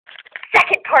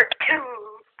second part 2.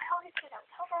 I always do that.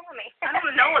 What's wrong with me? I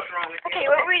don't know what's wrong with you. Okay,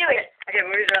 what were we doing? Okay,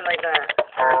 we're doing like that.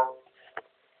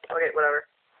 Okay, whatever.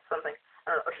 Something.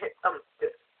 I don't know. Okay,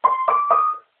 good.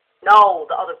 No,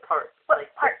 the other part. What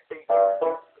part? It's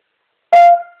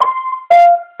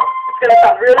gonna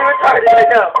sound really retarded, I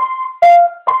know.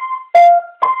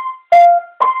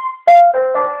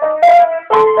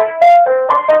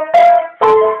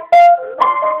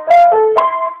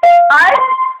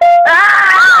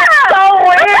 So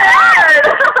weird!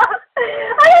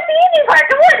 I got the easy part.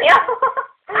 Come on, yo.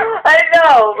 I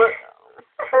know, but...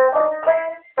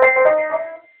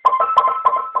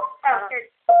 Oh, here.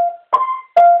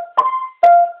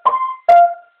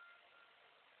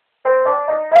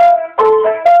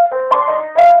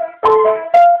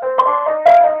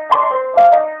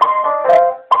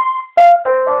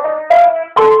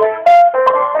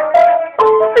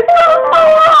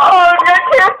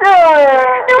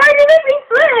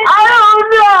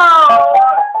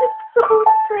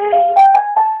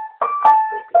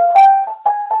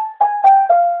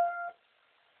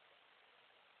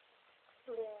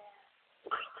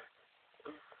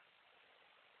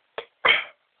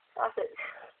 Stop it.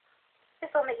 This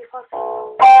will make you fall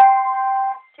asleep.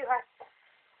 Too hard.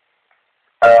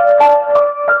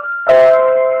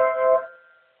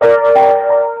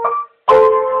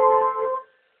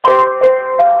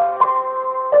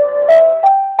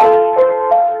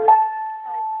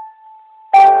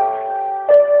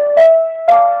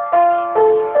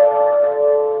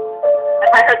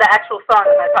 If I heard the actual song,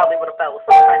 then I probably would have fell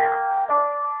asleep by now.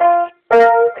 I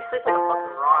sleep like a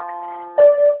fucking rock.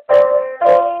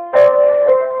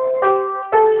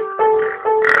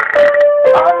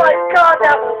 Oh my god,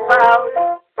 that was loud.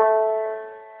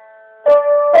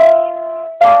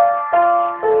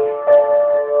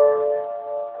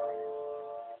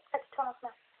 That's a tonal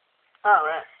smell. Oh,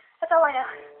 right. That's all I know.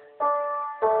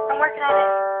 I'm working on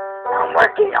it. I'm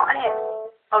working on it.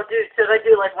 Oh, dude, should I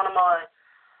do like one of my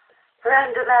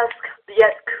randomness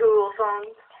yet cool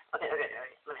songs? Okay. Let me...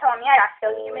 Tell me I got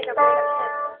skills. You can make a really good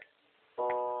shit.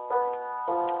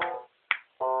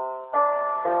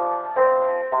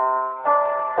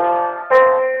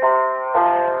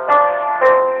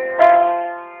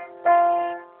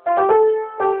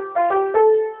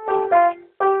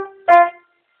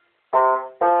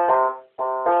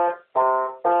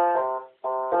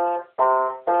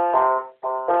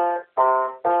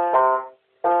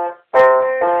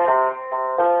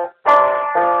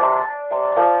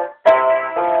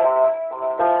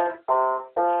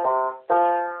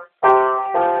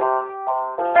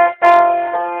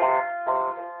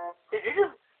 Did you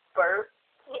just burp?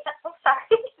 Yeah, I'm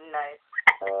sorry. Nice.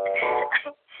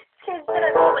 Scared that I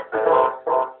roll it.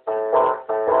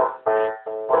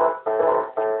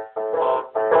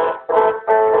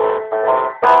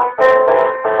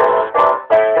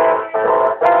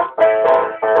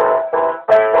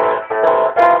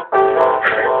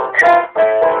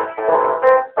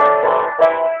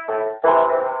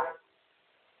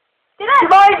 You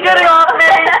mind getting off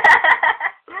me?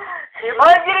 You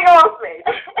mind getting off me?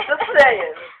 Just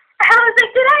saying. I was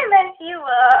like, did I mess you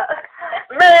up?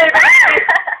 Maybe.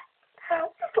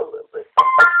 Just a little bit.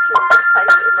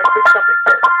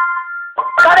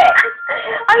 Got it.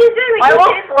 Are you doing it? I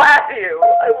will slap you.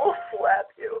 I will slap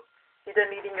you. You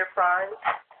done eating your fries?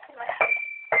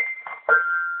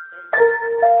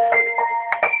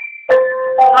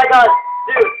 Oh my god,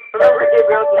 dude. Remember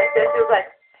Gabriel's next day? She was like,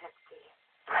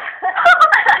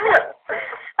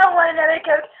 I want another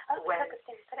Coke. Oh, When? Coke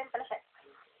upstairs. I didn't finish it.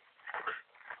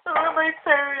 really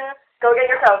serious. Go get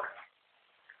your Coke.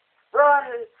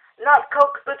 Run. Not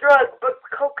Coke the drug, but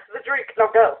Coke the drink. No,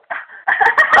 go.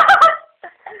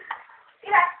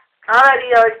 Yeah.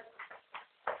 Alrighty,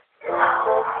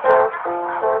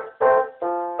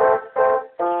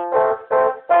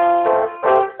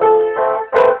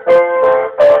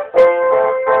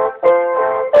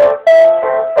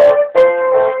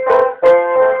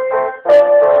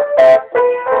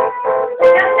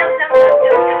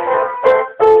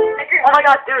 Oh my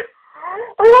god, dude.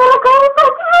 I wanna go.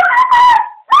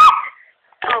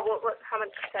 Oh, what, how much?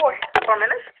 4. 4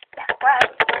 minutes? Yeah. Wow.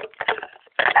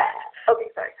 Okay,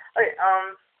 sorry. Okay,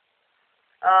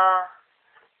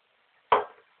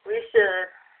 we should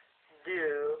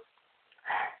do,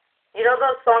 you know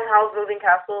the song Howl's Moving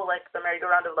Castle, like the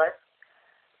merry-go-round of life?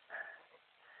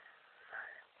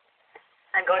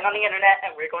 I'm going on the internet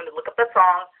and we're going to look up that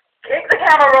song. Keep the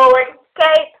camera rolling.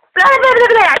 Okay. Blah, blah, blah,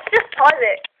 blah. Just pause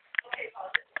it. Okay,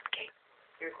 pause it. Okay.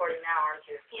 You're recording now, aren't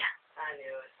you? Yeah. I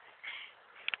knew it.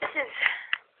 This is,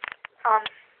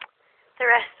 the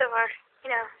rest of our,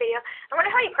 video. I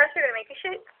wonder how many parts we're going to make. We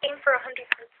should aim for 100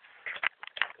 parts.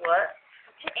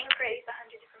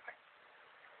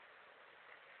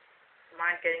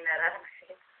 mind getting that out of my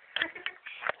face.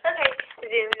 Okay.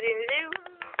 Zoom, zoom, zoom.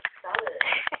 Stop it.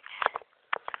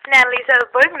 Natalie's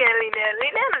Southpark, Natalie's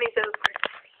Southpark.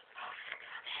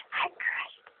 I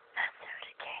crushed the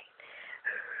soda cane.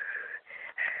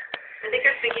 I think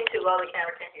you're speaking too low, the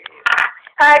camera can't hear you.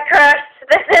 I crushed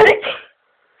the soda cane.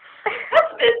 That's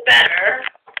a bit better.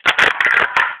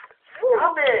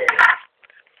 Stop it. God.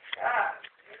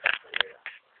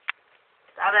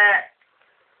 Stop it.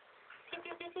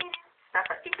 Stop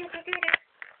it.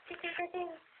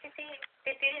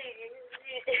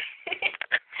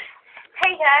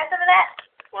 Hey, can I have some of that?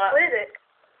 What? What is it?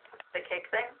 The cake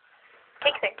thing?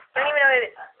 Cake thing. I don't even know what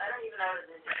it is. I don't even know what it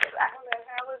is. I don't know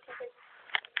how it is.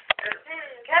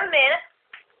 Can I have a banana?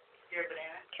 You're a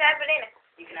banana. Can I have a banana?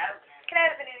 You can have a banana. Can I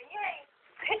have a banana? Yay!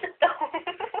 There's a stove.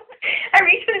 I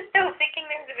reached for the stove thinking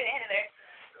there was a banana there.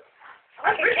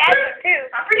 I'm Okay, add some too.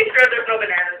 I'm pretty sure there's no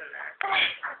bananas in there.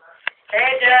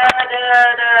 Hey, da.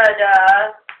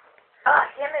 Oh,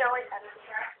 damn it, always happens.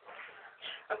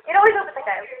 It always opens like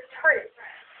that. It's hard.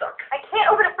 Suck. I can't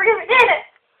open a freaking banana!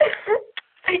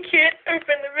 I can't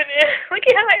open the banana. Look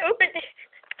at how I opened it.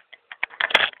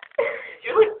 Did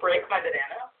you, like, break my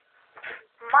banana?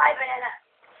 My banana.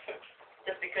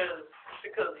 Just because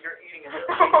you're eating it.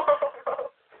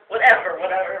 Whatever.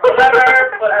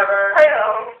 I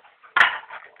know.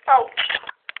 Oh.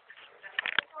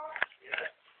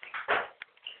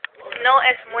 No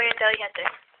es muy inteligente.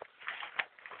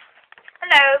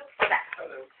 Hello.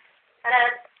 Hello.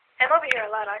 I'm over here a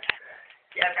lot, aren't I?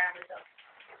 Yeah, apparently so.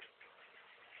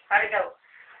 How'd it go?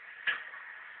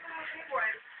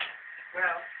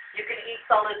 Well, you can eat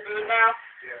solid food now?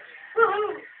 Yes.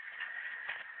 Woohoo!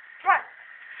 Come on.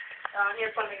 He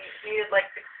had something, he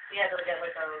had to get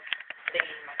like a thing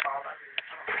in my car.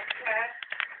 Okay.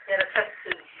 He had to test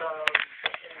his,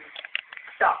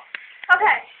 stuff.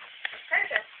 Okay.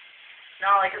 Perfect.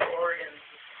 Not like his organs,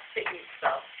 to eat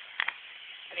stuff.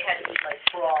 And he had to eat like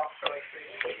raw soy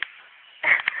cream.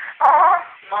 Aww.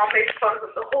 Mom made fun of him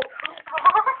the whole time.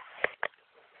 Aww.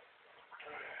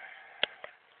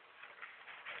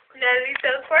 Natalie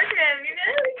Southpark, Natalie.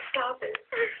 Stop it.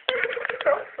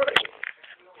 So funny.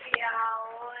 Yeah,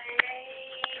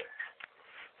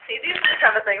 See, these are the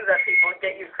kind of things that people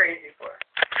get you crazy for.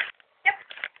 Yep.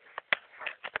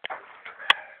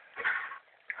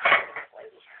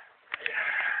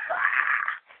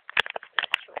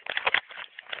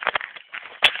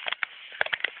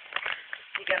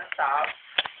 You gonna stop?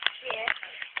 Yeah.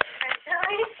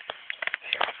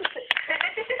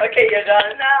 Okay, you're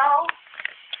done. No.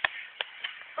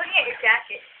 Looking at your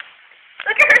jacket.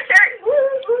 Look at her shirt. Woo,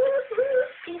 woo, woo.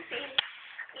 Easy.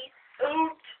 Ooh.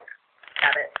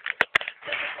 Got it.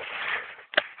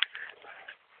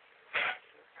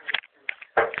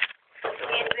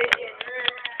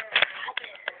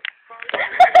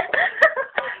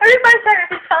 Everybody's trying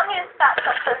to tell me to stop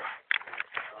something.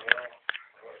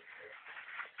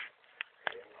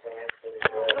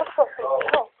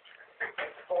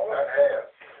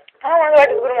 I don't want to go back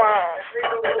to school tomorrow.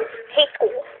 Hate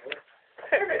school.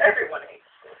 Everyone hates.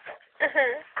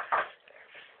 Mhm.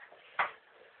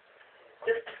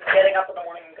 Just getting up in the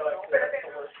morning and going to school is the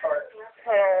worst part. Dude,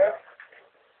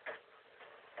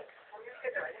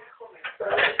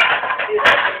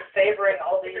 I've been favoring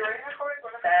all these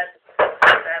bad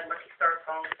Lucky Star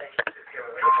phone things.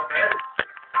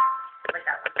 Like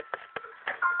that one.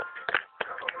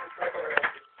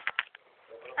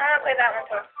 I want to play that one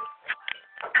too.